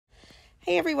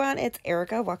Hey everyone, it's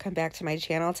Erica. Welcome back to my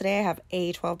channel. Today I have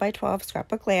a 12 by 12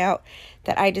 scrapbook layout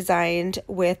that I designed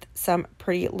with some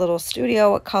pretty little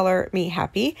studio color me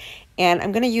happy. And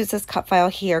I'm going to use this cut file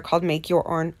here called Make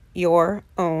Your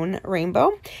Own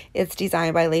Rainbow. It's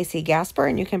designed by Lacey Gasper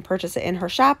and you can purchase it in her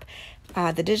shop,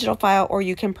 the digital file, or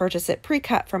you can purchase it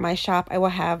pre-cut from my shop. I will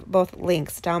have both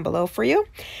links down below for you.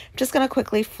 I'm just going to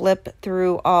quickly flip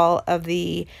through all of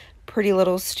the pretty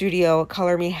little studio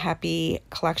color me happy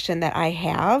collection that I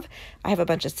have. I have a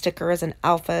bunch of stickers and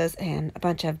alphas and a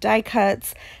bunch of die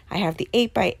cuts. I have the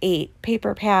 8x8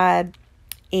 paper pad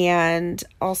and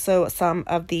also some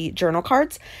of the journal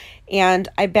cards. And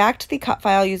I backed the cut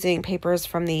file using papers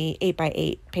from the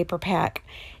 8x8 paper pack.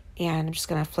 And I'm just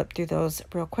going to flip through those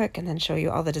real quick and then show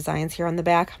you all the designs here on the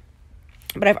back.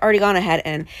 But I've already gone ahead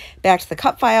and backed the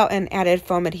cut file and added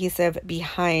foam adhesive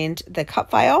behind the cut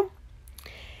file.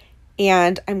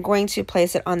 And I'm going to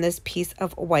place it on this piece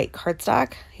of white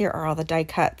cardstock. Here are all the die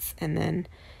cuts, and then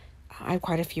I have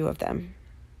quite a few of them.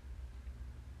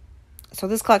 So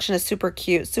this collection is super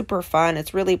cute, super fun.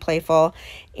 It's really playful,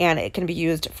 and it can be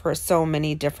used for so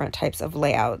many different types of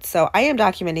layouts. So I am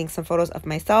documenting some photos of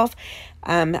myself.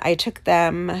 I took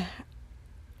them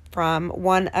from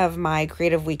one of my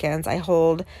creative weekends. I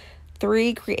hold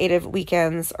 3 creative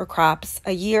weekends or crops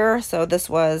a year. So this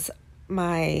was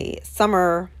my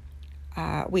summer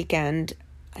weekend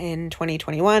in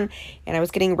 2021, and I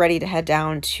was getting ready to head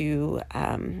down to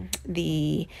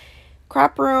the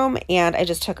crop room, and I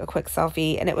just took a quick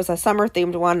selfie, and it was a summer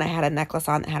themed one. I had a necklace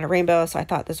on that had a rainbow, so I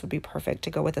thought this would be perfect to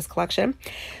go with this collection.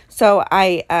 So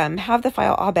I have the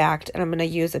file all backed, and I'm going to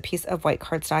use a piece of white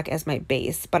cardstock as my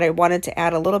base, but I wanted to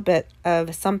add a little bit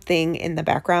of something in the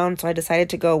background, so I decided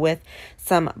to go with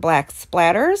some black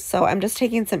splatters. So I'm just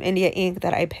taking some India ink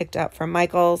that I picked up from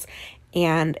Michael's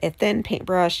and a thin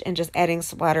paintbrush and just adding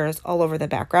splatters all over the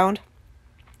background.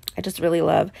 I just really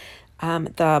love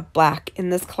the black in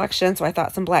this collection, so I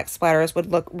thought some black splatters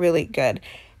would look really good.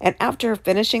 And after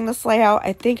finishing this layout,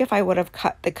 I think if I would have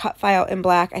cut the cut file in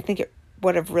black, I think it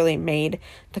would have really made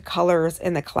the colors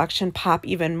in the collection pop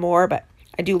even more, but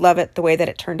I do love it the way that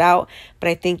it turned out, but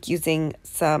I think using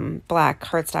some black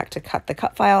cardstock to cut the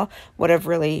cut file would have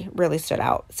really stood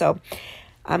out. So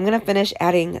I'm going to finish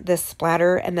adding this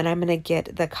splatter, and then I'm going to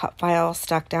get the cut file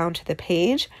stuck down to the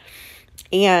page.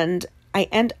 And I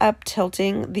end up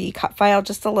tilting the cut file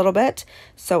just a little bit.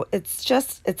 So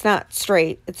it's not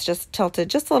straight. It's just tilted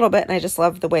just a little bit. And I just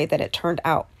love the way that it turned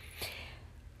out.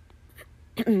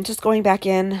 Just going back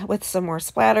in with some more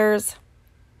splatters.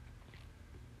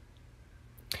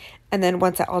 And then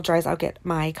once that all dries, I'll get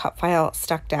my cut file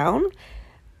stuck down.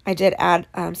 I did add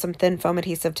some thin foam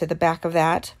adhesive to the back of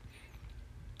that.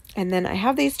 And then I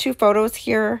have these 2 photos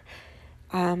here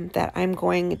that I'm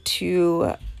going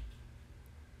to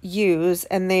use,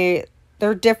 and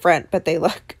they're different, but they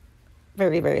look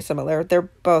very similar. They're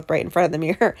both right in front of the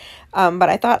mirror. But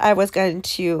I thought I was going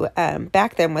to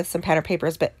back them with some pattern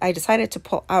papers, but I decided to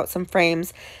pull out some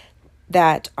frames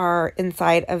that are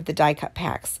inside of the die cut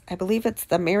packs. I believe it's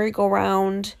the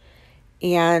merry-go-round,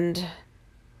 and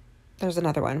there's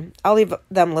another one. I'll leave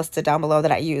them listed down below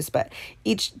that I use, but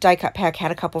each die cut pack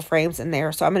had a couple frames in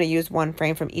there, so I'm going to use 1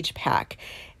 frame from each pack.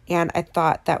 And I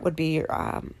thought that would be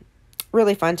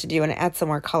really fun to do and add some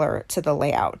more color to the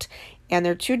layout. And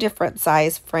they're 2 different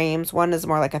size frames. One is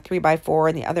more like a 3x4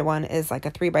 and the other one is like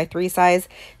a 3x3 size.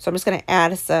 So I'm just going to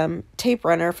add some tape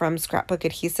runner from scrapbook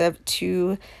adhesive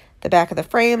to the back of the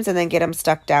frames and then get them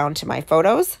stuck down to my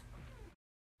photos.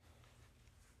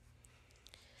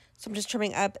 So I'm just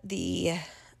trimming up the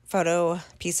photo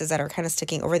pieces that are kind of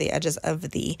sticking over the edges of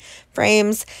the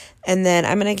frames. And then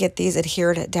I'm going to get these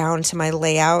adhered down to my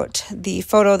layout. The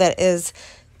photo that is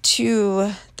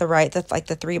to the right, that's like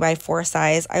the 3x4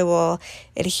 size, I will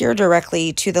adhere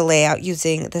directly to the layout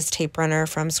using this tape runner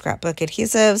from Scrapbook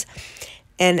Adhesives.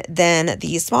 And then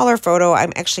the smaller photo,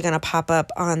 I'm actually going to pop up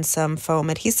on some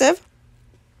foam adhesive.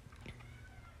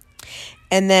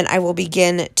 And then I will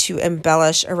begin to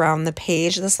embellish around the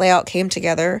page. This layout came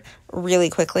together really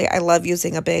quickly. I love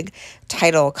using a big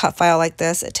title cut file like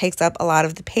this. It takes up a lot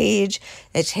of the page.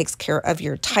 It takes care of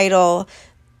your title.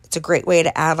 It's a great way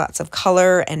to add lots of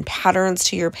color and patterns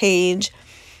to your page.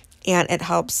 And it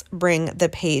helps bring the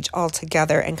page all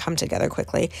together and come together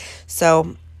quickly.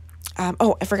 So,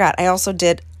 oh, I forgot. I also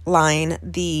did line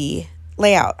the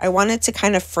layout. I wanted to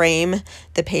kind of frame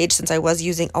the page since I was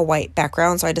using a white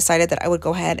background, so I decided that I would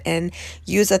go ahead and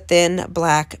use a thin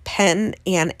black pen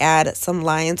and add some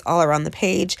lines all around the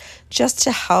page just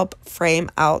to help frame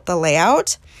out the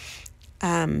layout.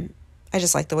 I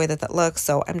just like the way that that looks,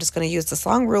 so I'm just going to use this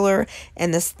long ruler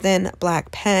and this thin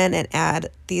black pen and add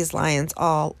these lines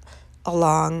all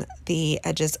along the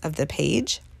edges of the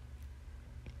page.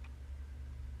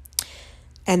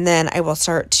 And then I will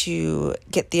start to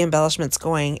get the embellishments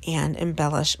going and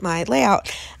embellish my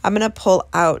layout. I'm going to pull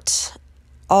out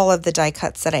all of the die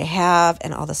cuts that I have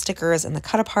and all the stickers and the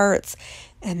cut aparts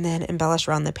and then embellish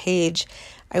around the page.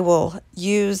 I will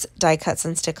use die cuts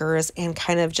and stickers and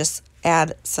kind of just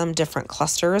add some different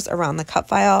clusters around the cut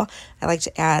file. I like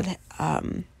to add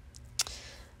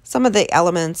some of the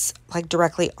elements like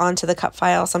directly onto the cut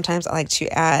file. Sometimes I like to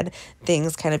add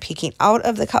things kind of peeking out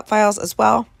of the cut files as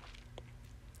well.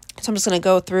 So I'm just going to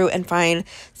go through and find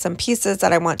some pieces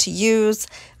that I want to use.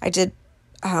 I did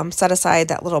set aside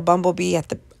that little bumblebee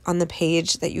on the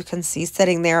page that you can see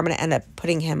sitting there. I'm going to end up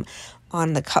putting him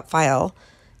on the cut file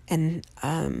and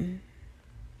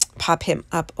pop him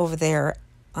up over there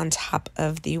on top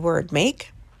of the word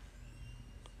make.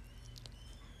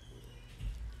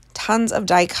 Tons of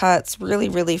die cuts, really,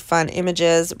 really fun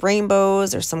images,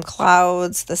 rainbows, there's some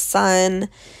clouds, the sun,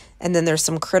 and then there's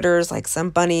some critters like some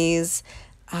bunnies,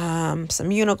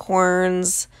 some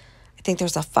unicorns. I think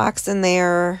there's a fox in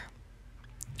there.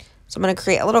 So I'm going to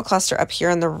create a little cluster up here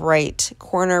in the right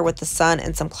corner with the sun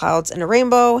and some clouds and a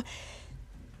rainbow.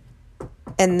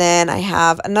 And then I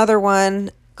have another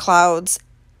one, clouds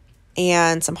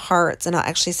and some hearts, and I'll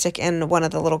actually stick in one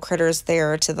of the little critters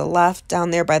there to the left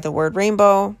down there by the word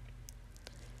rainbow.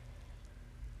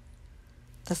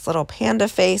 This little panda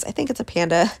face, I think it's a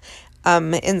panda,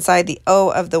 inside the O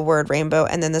of the word rainbow,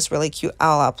 and then this really cute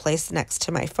owl I'll place next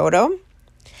to my photo.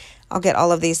 I'll get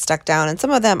all of these stuck down, and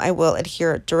some of them I will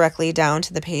adhere directly down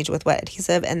to the page with wet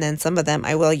adhesive, and then some of them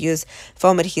I will use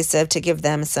foam adhesive to give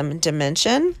them some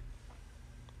dimension.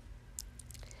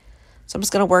 So I'm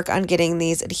just going to work on getting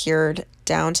these adhered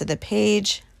down to the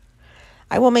page.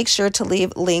 I will make sure to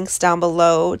leave links down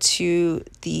below to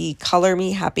the Color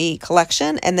Me Happy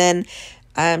collection, and then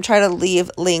try to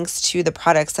leave links to the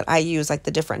products that I use, like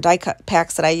the different die cut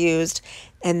packs that I used,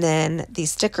 and then the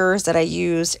stickers that I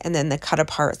used, and then the cut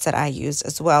aparts that I used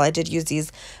as well. I did use these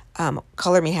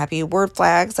Color Me Happy word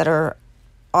flags that are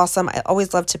awesome. I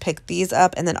always love to pick these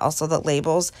up, and then also the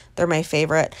labels. They're my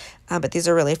favorite, but these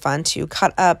are really fun to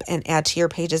cut up and add to your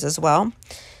pages as well.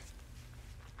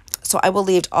 So I will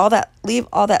leave all that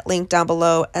link down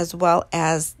below, as well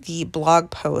as the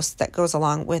blog post that goes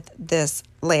along with this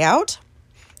layout.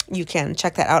 You can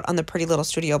check that out on the Pretty Little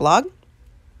Studio blog.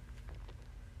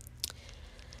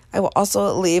 I will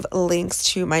also leave links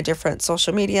to my different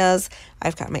social medias.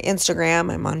 I've got my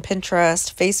Instagram, I'm on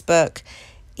Pinterest, Facebook,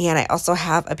 and I also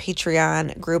have a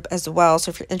Patreon group as well.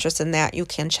 So if you're interested in that, you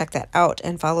can check that out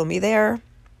and follow me there.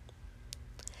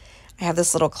 I have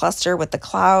this little cluster with the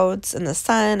clouds and the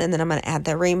sun, and then I'm going to add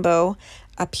the rainbow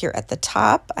up here at the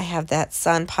top. I have that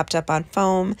sun popped up on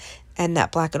foam, and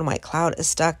that black and white cloud is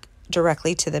stuck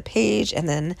directly to the page, and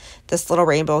then this little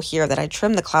rainbow here that I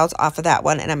trimmed the clouds off of that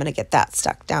one, and I'm going to get that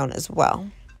stuck down as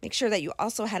well. Make sure that you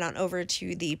also head on over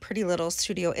to the Pretty Little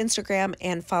Studio Instagram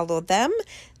and follow them.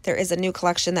 There is a new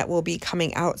collection that will be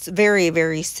coming out very,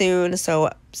 very soon, so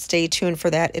stay tuned for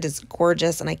that. It is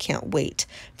gorgeous, and I can't wait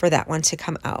for that one to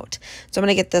come out. So I'm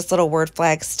going to get this little word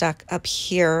flag stuck up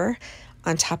here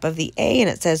on top of the A, and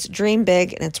it says Dream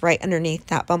Big, and it's right underneath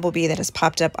that bumblebee that has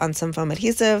popped up on some foam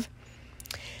adhesive.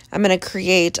 I'm going to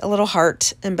create a little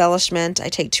heart embellishment. I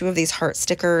take 2 of these heart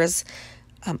stickers,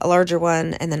 a larger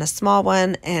one and then a small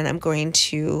one, and I'm going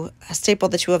to staple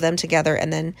the 2 of them together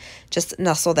and then just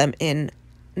nestle them in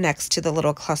next to the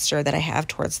little cluster that I have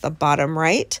towards the bottom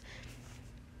right.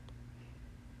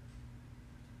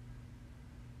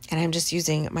 And I'm just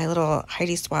using my little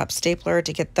Heidi Swap stapler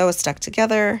to get those stuck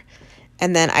together,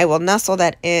 and then I will nestle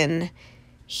that in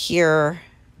here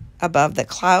above the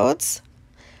clouds.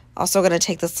 Also going to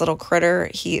take this little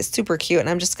critter. He is super cute, and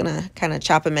I'm just going to kind of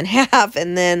chop him in half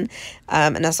and then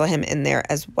nestle him in there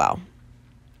as well.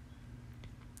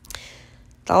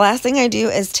 The last thing I do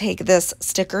is take this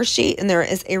sticker sheet, and there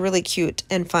is a really cute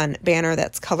and fun banner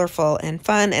that's colorful and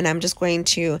fun, and I'm just going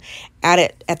to add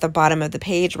it at the bottom of the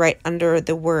page right under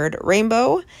the word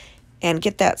rainbow and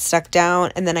get that stuck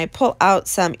down. And then I pull out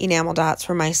some enamel dots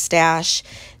from my stash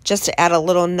just to add a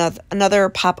little another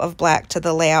pop of black to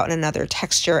the layout and another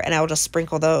texture, and I will just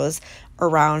sprinkle those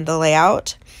around the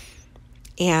layout.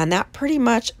 And that pretty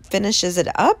much finishes it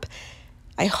up.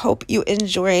 I hope you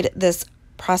enjoyed this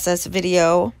process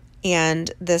video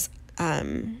and this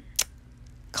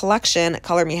collection,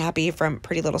 Color Me Happy from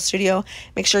Pretty Little Studio.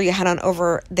 Make sure you head on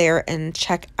over there and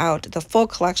check out the full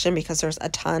collection because there's a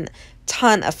ton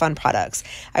of fun products.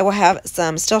 I will have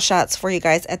some still shots for you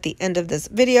guys at the end of this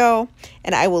video,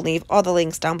 and I will leave all the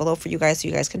links down below for you guys so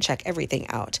you guys can check everything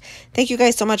out. Thank you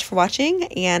guys so much for watching,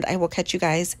 and I will catch you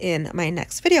guys in my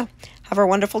next video. Have a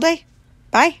wonderful day.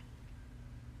 Bye.